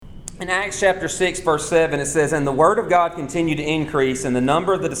In Acts chapter 6, verse 7, it says, "And the word of God continued to increase, and the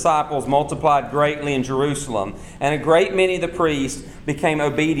number of the disciples multiplied greatly in Jerusalem. And a great many of the priests became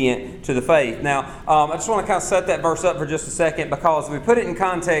obedient to the faith." Now, I just want to kind of set that verse up for just a second, because if we put it in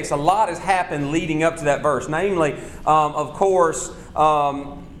context, a lot has happened leading up to that verse. Namely, of course,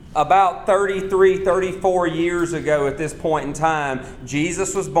 about 33, 34 years ago at this point in time,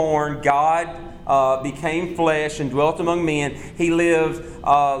 Jesus was born. God became flesh and dwelt among men. He lived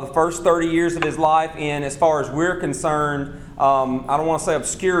the first 30 years of his life in, as far as we're concerned, I don't want to say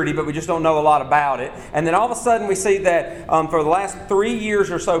obscurity, but we just don't know a lot about it. And then all of a sudden we see that for the last 3 years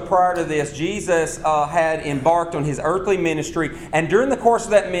or so prior to this, Jesus had embarked on his earthly ministry. And during the course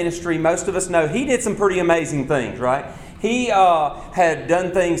of that ministry, most of us know he did some pretty amazing things, right? He had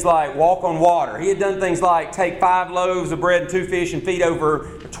done things like walk on water. He had done things like take 5 loaves of bread and 2 fish and feed over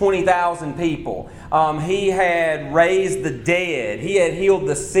 20,000 people. He had raised the dead. He had healed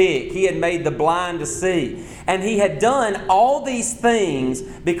the sick. He had made the blind to see. And he had done all these things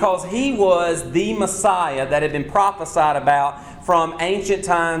because he was the Messiah that had been prophesied about from ancient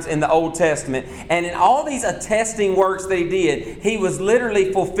times in the Old Testament. And in all these attesting works that he did, he was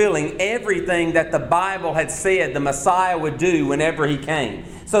literally fulfilling everything that the Bible had said the Messiah would do whenever he came.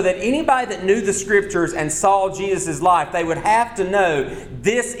 So that anybody that knew the Scriptures and saw Jesus' life, they would have to know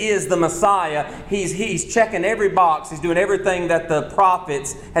this is the Messiah. He's checking every box. He's doing everything that the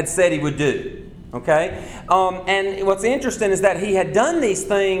prophets had said he would do. Okay? And what's interesting is that he had done these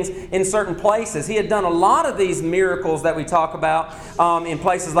things in certain places. He had done a lot of these miracles that we talk about in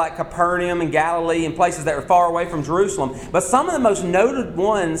places like Capernaum and Galilee, and places that were far away from Jerusalem. But some of the most noted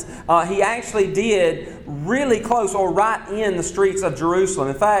ones he actually did really close or right in the streets of Jerusalem.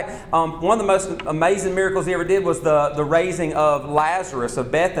 In fact, one of the most amazing miracles he ever did was the raising of Lazarus of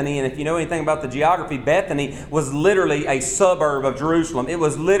Bethany. And if you know anything about the geography, Bethany was literally a suburb of Jerusalem. It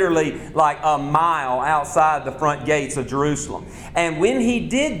was literally like a mile outside the front gates of Jerusalem. And when he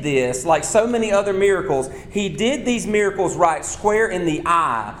did this, like so many other miracles, he did these miracles right square in the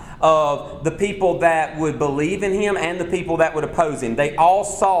eye of the people that would believe in him and the people that would oppose him. They all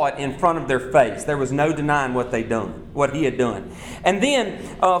saw it in front of their face. There was no denying what he had done. And then,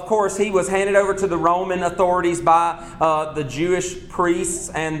 of course, he was handed over to the Roman authorities by the Jewish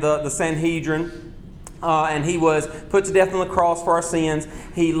priests and the Sanhedrin. And he was put to death on the cross for our sins.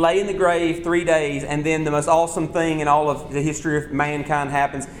 He lay in the grave 3 days, and then the most awesome thing in all of the history of mankind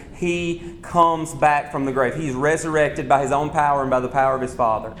happens. He comes back from the grave. He's resurrected by his own power and by the power of his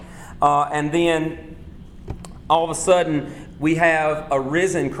Father. And then all of a sudden we have a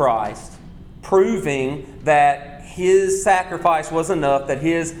risen Christ, proving that his sacrifice was enough, that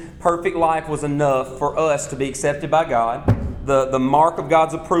his perfect life was enough for us to be accepted by God. The mark of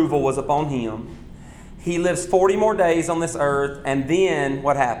God's approval was upon him. He lives 40 more days on this earth, and then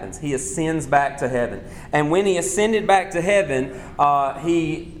what happens? He ascends back to heaven. And when he ascended back to heaven,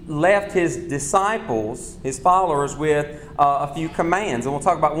 he left his disciples, his followers, with a few commands. And we'll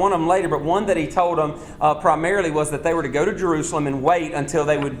talk about one of them later, but one that he told them primarily was that they were to go to Jerusalem and wait until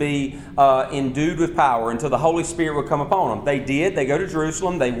they would be endued with power, until the Holy Spirit would come upon them. They did. They go to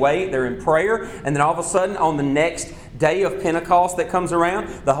Jerusalem, they wait, they're in prayer, and then all of a sudden on the next day of Pentecost that comes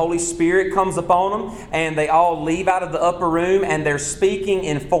around, the Holy Spirit comes upon them, and they all leave out of the upper room, and they're speaking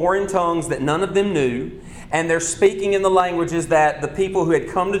in foreign tongues that none of them knew, and they're speaking in the languages that the people who had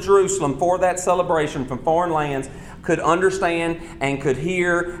come to Jerusalem for that celebration from foreign lands could understand and could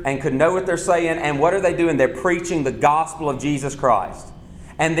hear and could know what they're saying. And what are they doing? They're preaching the gospel of Jesus Christ.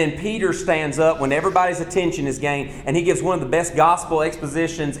 And then Peter stands up when everybody's attention is gained, and he gives one of the best gospel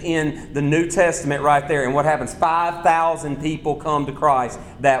expositions in the New Testament right there. And what happens? 5,000 people come to Christ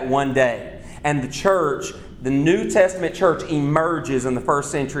that one day. And the church, the New Testament church, emerges in the first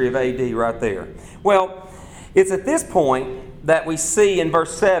century of AD right there. Well, it's at this point that we see in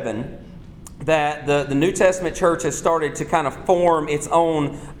verse 7 that the New Testament church has started to kind of form its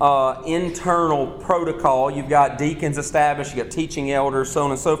own internal protocol. You've got deacons established, you've got teaching elders, so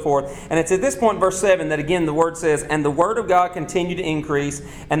on and so forth. And it's at this point in verse 7 that again the word says, "And the word of God continued to increase,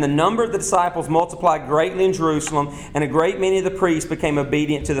 and the number of the disciples multiplied greatly in Jerusalem, and a great many of the priests became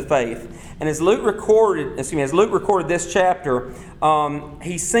obedient to the faith." And as Luke recorded this chapter,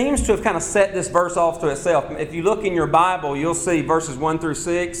 he seems to have kind of set this verse off to itself. If you look in your Bible, you'll see verses 1 through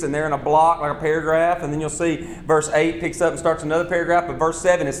 6, and they're in a block like a paragraph, and then you'll see verse 8 picks up and starts another paragraph, but verse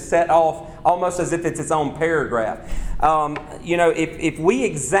 7 is set off almost as if it's its own paragraph. If we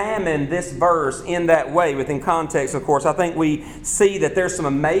examine this verse in that way, within context, of course, I think we see that there's some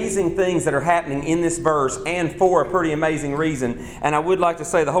amazing things that are happening in this verse, and for a pretty amazing reason. And I would like to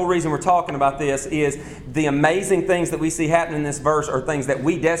say the whole reason we're talking about this is the amazing things that we see happening in this verse are things that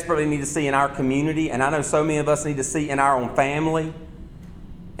we desperately need to see in our community, and I know so many of us need to see in our own family.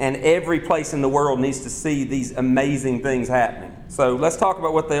 And every place in the world needs to see these amazing things happening. So let's talk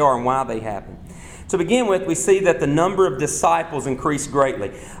about what they are and why they happen. To begin with, we see that the number of disciples increased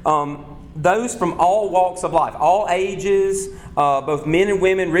greatly. Those from all walks of life, all ages, both men and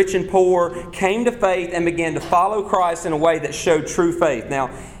women, rich and poor, came to faith and began to follow Christ in a way that showed true faith. Now,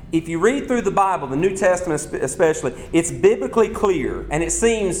 if you read through the Bible, the New Testament especially, it's biblically clear, and it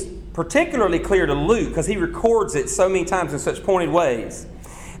seems particularly clear to Luke because he records it so many times in such pointed ways,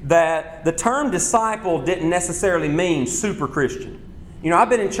 that the term disciple didn't necessarily mean super Christian. I've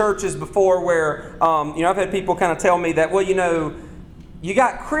been in churches before where, I've had people kind of tell me that, you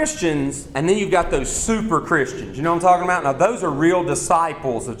got Christians and then you've got those super Christians. You know what I'm talking about? Now, those are real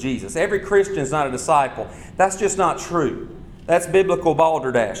disciples of Jesus. Every Christian is not a disciple. That's just not true. That's biblical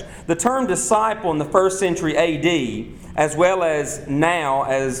balderdash. The term disciple in the 1st century A.D., as well as now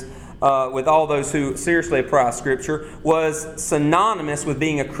as with all those who seriously apply Scripture, was synonymous with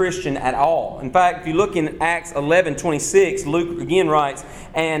being a Christian at all. In fact, if you look in Acts 11:26, Luke again writes,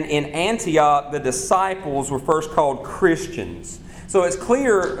 and in Antioch the disciples were first called Christians. So it's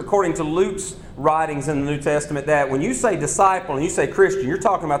clear, according to Luke's writings in the New Testament, that when you say disciple and you say Christian, you're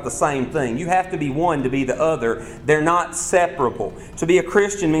talking about the same thing. You have to be one to be the other. They're not separable. To be a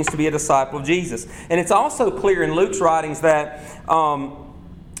Christian means to be a disciple of Jesus. And it's also clear in Luke's writings that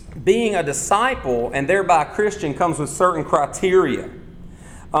being a disciple and thereby a Christian comes with certain criteria.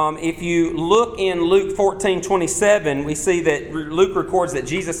 If you look in Luke 14:27, we see that Luke records that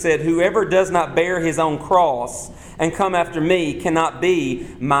Jesus said, "Whoever does not bear his own cross and come after me cannot be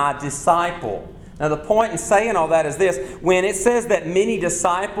my disciple." Now, the point in saying all that is this. When it says that many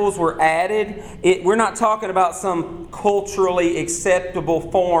disciples were added, we're not talking about some culturally acceptable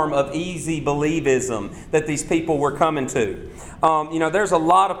form of easy believism that these people were coming to. There's a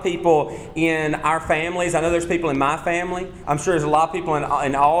lot of people in our families. I know there's people in my family. I'm sure there's a lot of people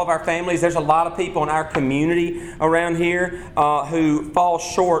in all of our families. There's a lot of people in our community around here who fall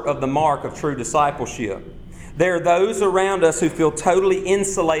short of the mark of true discipleship. There are those around us who feel totally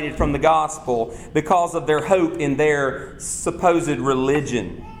insulated from the gospel because of their hope in their supposed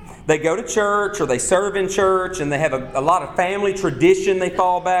religion. They go to church or they serve in church and they have a lot of family tradition they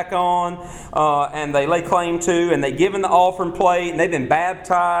fall back on and they lay claim to, and they give in the offering plate, and they've been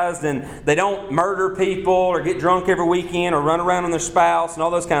baptized, and they don't murder people or get drunk every weekend or run around on their spouse and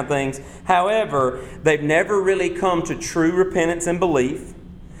all those kind of things. However, they've never really come to true repentance and belief.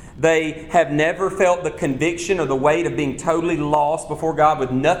 They have never felt the conviction or the weight of being totally lost before God with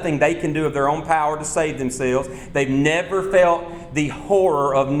nothing they can do of their own power to save themselves. They've never felt the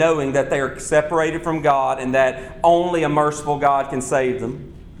horror of knowing that they are separated from God and that only a merciful God can save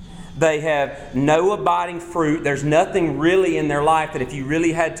them. They have no abiding fruit. There's nothing really in their life that if you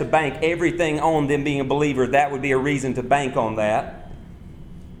really had to bank everything on them being a believer, that would be a reason to bank on that.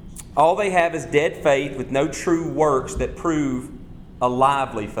 All they have is dead faith with no true works that prove a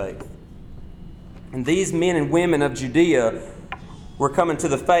lively faith. And these men and women of Judea were coming to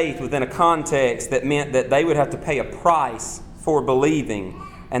the faith within a context that meant that they would have to pay a price for believing,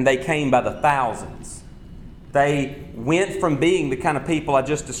 and they came by the thousands. They went from being the kind of people I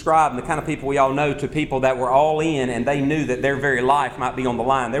just described, and the kind of people we all know, to people that were all in, and they knew that their very life might be on the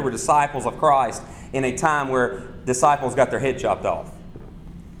line. They were disciples of Christ in a time where disciples got their head chopped off.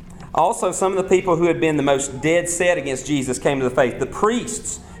 Also, some of the people who had been the most dead set against Jesus came to the faith. The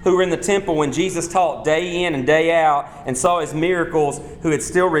priests who were in the temple when Jesus taught day in and day out and saw his miracles, who had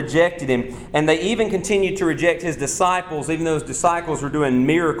still rejected him. And they even continued to reject his disciples, even though his disciples were doing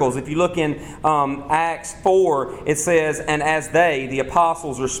miracles. If you look in Acts 4, it says, "And as they, the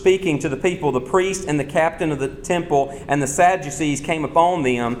apostles, were speaking to the people, the priest and the captain of the temple and the Sadducees came upon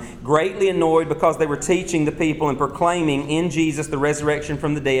them, greatly annoyed because they were teaching the people and proclaiming in Jesus the resurrection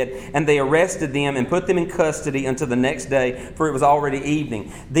from the dead. And they arrested them and put them in custody until the next day, for it was already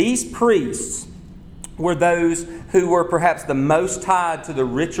evening." These priests were those who were perhaps the most tied to the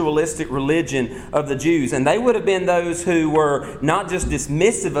ritualistic religion of the Jews. And they would have been those who were not just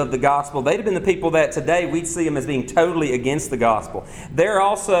dismissive of the gospel. They'd have been the people that today we'd see them as being totally against the gospel. There are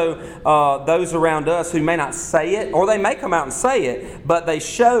also those around us who may not say it, or they may come out and say it, but they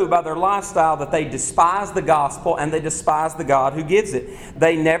show by their lifestyle that they despise the gospel and they despise the God who gives it.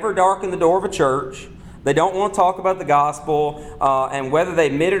 They never darken the door of a church. They don't want to talk about the gospel, and whether they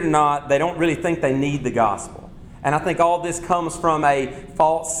admit it or not, they don't really think they need the gospel. And I think all this comes from a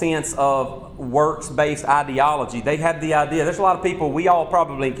false sense of works-based ideology. They have the idea, there's a lot of people, we all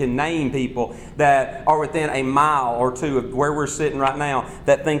probably can name people that are within a mile or two of where we're sitting right now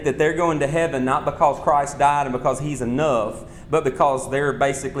that think that they're going to heaven not because Christ died and because He's enough, but because they're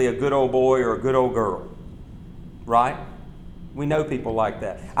basically a good old boy or a good old girl. Right? We know people like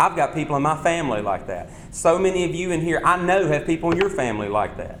that. I've got people in my family like that. So many of you in here, I know, have people in your family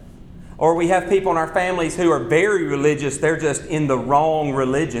like that. Or we have people in our families who are very religious. They're just in the wrong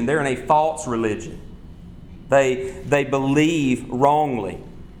religion. They're in a false religion. They believe wrongly.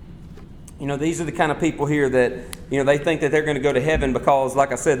 You know, these are the kind of people here that, you know, they think that they're going to go to heaven because,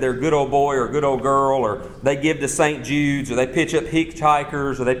 like I said, they're a good old boy or a good old girl, or they give to St. Jude's, or they pitch up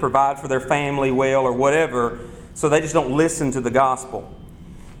hitchhikers, or they provide for their family well, or whatever. So they just don't listen to the gospel.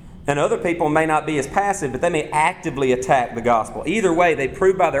 And other people may not be as passive, but they may actively attack the gospel. Either way, they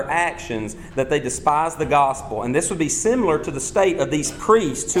prove by their actions that they despise the gospel. And this would be similar to the state of these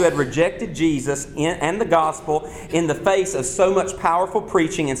priests who had rejected Jesus and the gospel in the face of so much powerful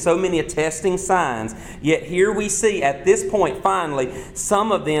preaching and so many attesting signs. Yet here we see at this point, finally,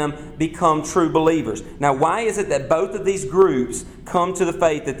 some of them become true believers. Now, why is it that both of these groups come to the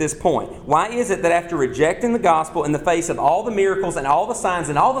faith at this point? Why is it that after rejecting the gospel in the face of all the miracles and all the signs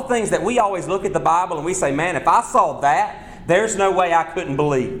and all the things that we always look at the Bible and we say, man, if I saw that, there's no way I couldn't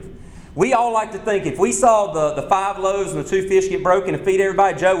believe. We all like to think if we saw the 5 loaves and the 2 fish get broken and feed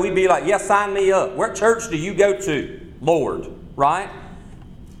everybody, Joe, we'd be like, yeah, sign me up. What church do you go to, Lord? Right?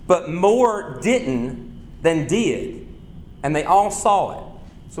 But more didn't than did. And they all saw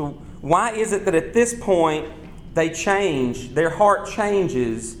it. So why is it that at this point they change, their heart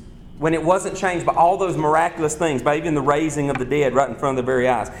changes when it wasn't changed by all those miraculous things, by even the raising of the dead right in front of their very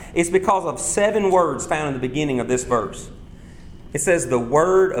eyes? It's because of 7 words found in the beginning of this verse. It says, the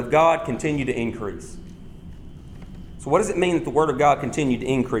Word of God continued to increase. So what does it mean that the Word of God continued to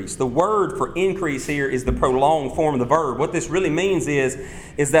increase? The word for increase here is the prolonged form of the verb. What this really means is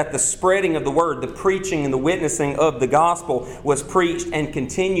that the spreading of the Word, the preaching and the witnessing of the gospel was preached and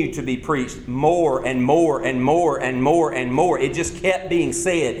continued to be preached more and more and more and more and more. It just kept being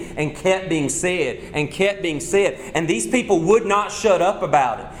said and kept being said and kept being said. And these people would not shut up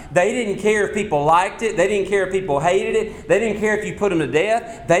about it. They didn't care if people liked it. They didn't care if people hated it. They didn't care if you put them to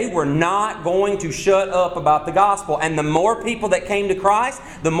death. They were not going to shut up about the gospel. And the more people that came to Christ,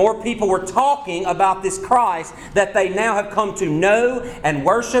 the more people were talking about this Christ that they now have come to know and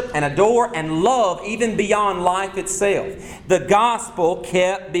worship and adore and love even beyond life itself. The gospel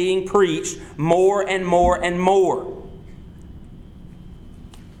kept being preached more and more and more.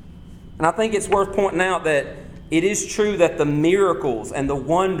 And I think it's worth pointing out that it is true that the miracles and the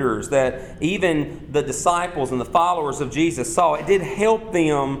wonders that even the disciples and the followers of Jesus saw, it did help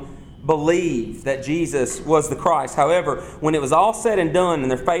them believe that Jesus was the Christ. However, when it was all said and done and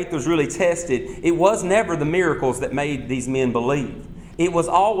their faith was really tested, it was never the miracles that made these men believe. It was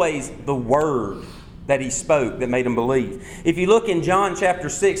always the Word that He spoke that made them believe. If you look in John chapter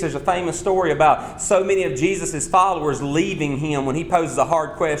 6, there's a famous story about so many of Jesus' followers leaving Him when He poses a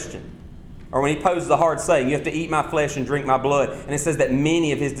hard question. Or when He poses a hard saying, you have to eat my flesh and drink my blood. And it says that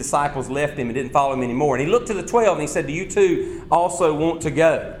many of His disciples left Him and didn't follow Him anymore. And He looked to the 12 and He said, do you too also want to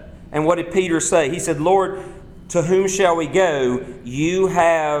go? And what did Peter say? He said, Lord, to whom shall we go? You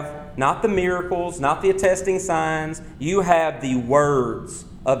have not the miracles, not the attesting signs. You have the words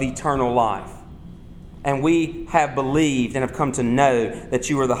of eternal life. And we have believed and have come to know that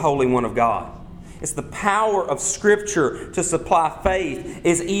you are the Holy One of God. It's the power of Scripture to supply faith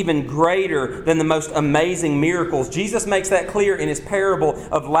is even greater than the most amazing miracles. Jesus makes that clear in His parable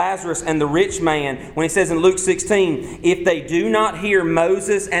of Lazarus and the rich man when He says in Luke 16, if they do not hear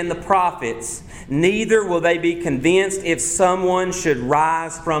Moses and the prophets, neither will they be convinced if someone should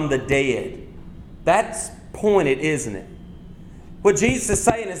rise from the dead. That's pointed, isn't it? What Jesus is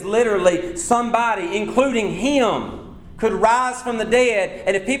saying is literally somebody, including Him, could rise from the dead,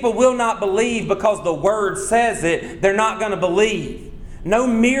 and if people will not believe because the Word says it, they're not going to believe. No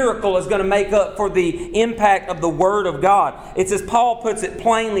miracle is going to make up for the impact of the Word of God. It's as Paul puts it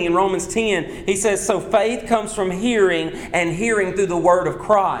plainly in Romans 10. He says, so faith comes from hearing, and hearing through the Word of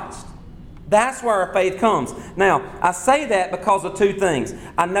Christ. That's where our faith comes. Now, I say that because of 2 things.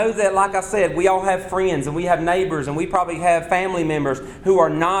 I know that, like I said, we all have friends and we have neighbors and we probably have family members who are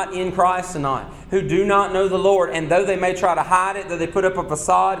not in Christ tonight, who do not know the Lord. And though they may try to hide it, though they put up a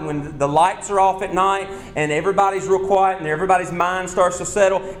facade, when the lights are off at night and everybody's real quiet and everybody's mind starts to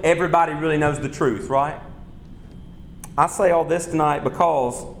settle, everybody really knows the truth, right? I say all this tonight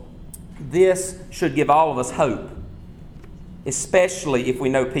because This should give all of us hope, especially if we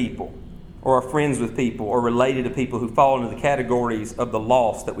know people or are friends with people or related to people who fall into the categories of the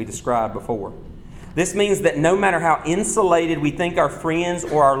lost that we described before. This means that no matter how insulated we think our friends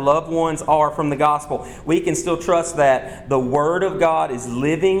or our loved ones are from the gospel, we can still trust that the Word of God is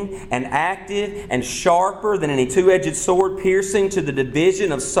living and active and sharper than any two-edged sword, piercing to the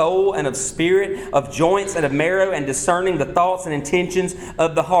division of soul and of spirit, of joints and of marrow, and discerning the thoughts and intentions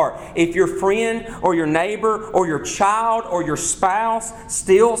of the heart. If your friend or your neighbor or your child or your spouse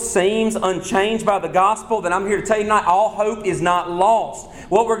still seems unchanged by the gospel, then I'm here to tell you tonight, all hope is not lost.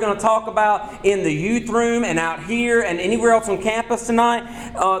 What we're going to talk about in the youth room and out here and anywhere else on campus tonight,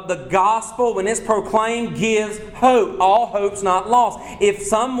 the gospel, when it's proclaimed, gives hope. All hope's not lost. If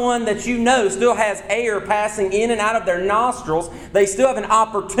someone that you know still has air passing in and out of their nostrils, they still have an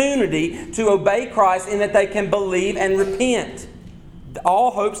opportunity to obey Christ in that they can believe and repent.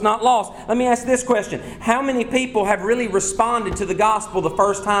 All hope's not lost. Let me ask this question. How many people have really responded to the gospel the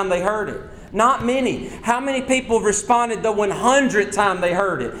first time they heard it? Not many. How many people responded the 100th time they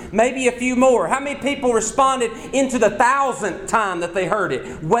heard it? Maybe a few more. How many people responded into the 1,000th time that they heard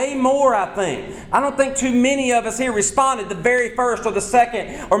it? Way more, I think. I don't think too many of us here responded the very first or the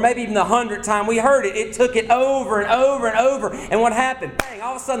second or maybe even the 100th time we heard it. It took it over and over and over. And what happened? Bang,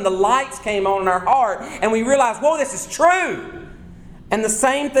 all of a sudden the lights came on in our heart and we realized, whoa, this is true. And the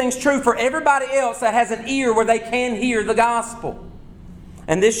same thing's true for everybody else that has an ear where they can hear the gospel.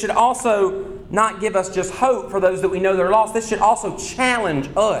 And this should also not give us just hope for those that we know that are lost. This should also challenge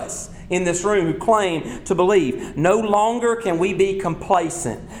us in this room who claim to believe. No longer can we be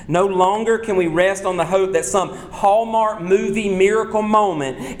complacent. No longer can we rest on the hope that some Hallmark movie miracle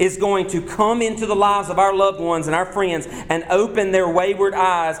moment is going to come into the lives of our loved ones and our friends and open their wayward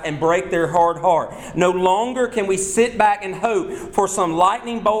eyes and break their hard heart. No longer can we sit back and hope for some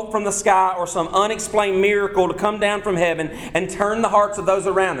lightning bolt from the sky or some unexplained miracle to come down from heaven and turn the hearts of those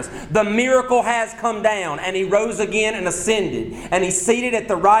around us. The miracle has come down, and He rose again and ascended, and He's seated at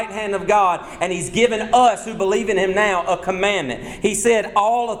the right hand of God, and He's given us who believe in Him now a commandment. He said,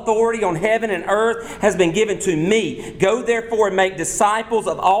 all authority on heaven and earth has been given to me. Go therefore and make disciples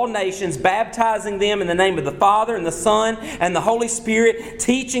of all nations, baptizing them in the name of the Father and the Son and the Holy Spirit,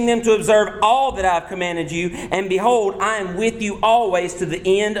 teaching them to observe all that I have commanded you. And behold, I am with you always to the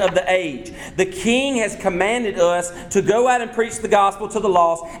end of the age. The King has commanded us to go out and preach the gospel to the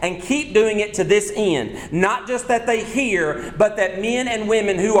lost and keep doing it to this end. Not just that they hear, but that men and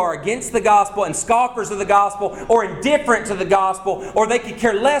women who are against the gospel and scoffers of the gospel or indifferent to the gospel, or they could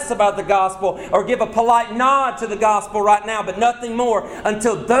care less about the gospel or give a polite nod to the gospel right now, but nothing more,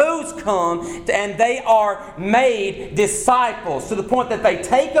 until those come and they are made disciples to the point that they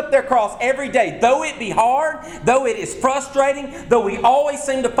take up their cross every day, though it be hard, though it is frustrating, though we always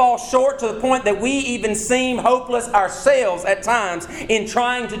seem to fall short to the point that we even seem hopeless ourselves at times in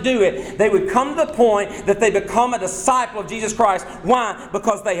trying to do it. They would come to the point that they become a disciple of Jesus Christ. Why?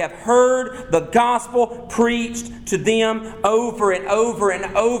 Because they have heard the gospel preached to them over and over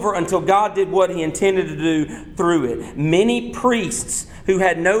and over until God did what He intended to do through it. Many priests who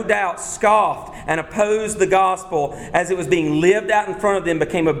had no doubt scoffed and opposed the gospel as it was being lived out in front of them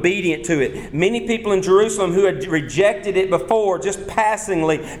became obedient to it. Many people in Jerusalem who had rejected it before, just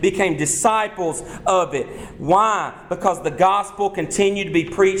passingly, became disciples of it. Why? Because the gospel continued to be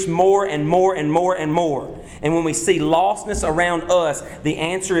preached more and more and more and more. And when we see lostness around us, the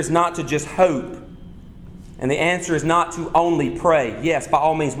answer is not to just hope. And the answer is not to only pray. Yes, by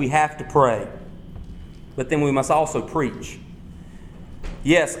all means we have to pray. But then we must also preach.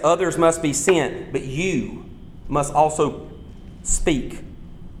 Yes, others must be sent, but you must also speak.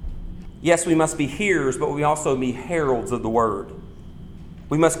 Yes, we must be hearers, but we also be heralds of the word.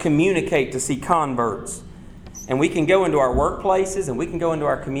 We must communicate to see converts. And we can go into our workplaces, and we can go into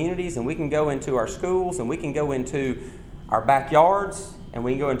our communities, and we can go into our schools, and we can go into our backyards, and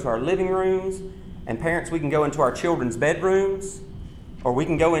we can go into our living rooms. And parents, we can go into our children's bedrooms, or we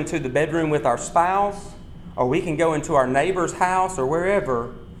can go into the bedroom with our spouse, or we can go into our neighbor's house or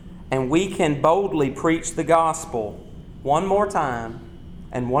wherever, and we can boldly preach the gospel one more time,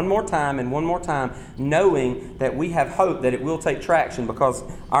 and one more time, and one more time, knowing that we have hope that it will take traction because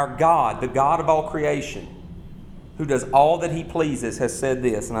our God, the God of all creation, who does all that He pleases, has said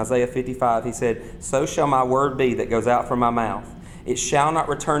this. In Isaiah 55, He said, "So shall my word be that goes out from my mouth. It shall not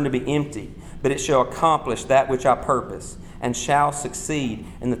return to be empty, but it shall accomplish that which I purpose, and shall succeed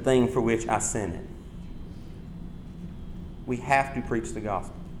in the thing for which I sent it." We have to preach the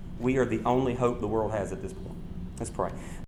gospel. We are the only hope the world has at this point. Let's pray.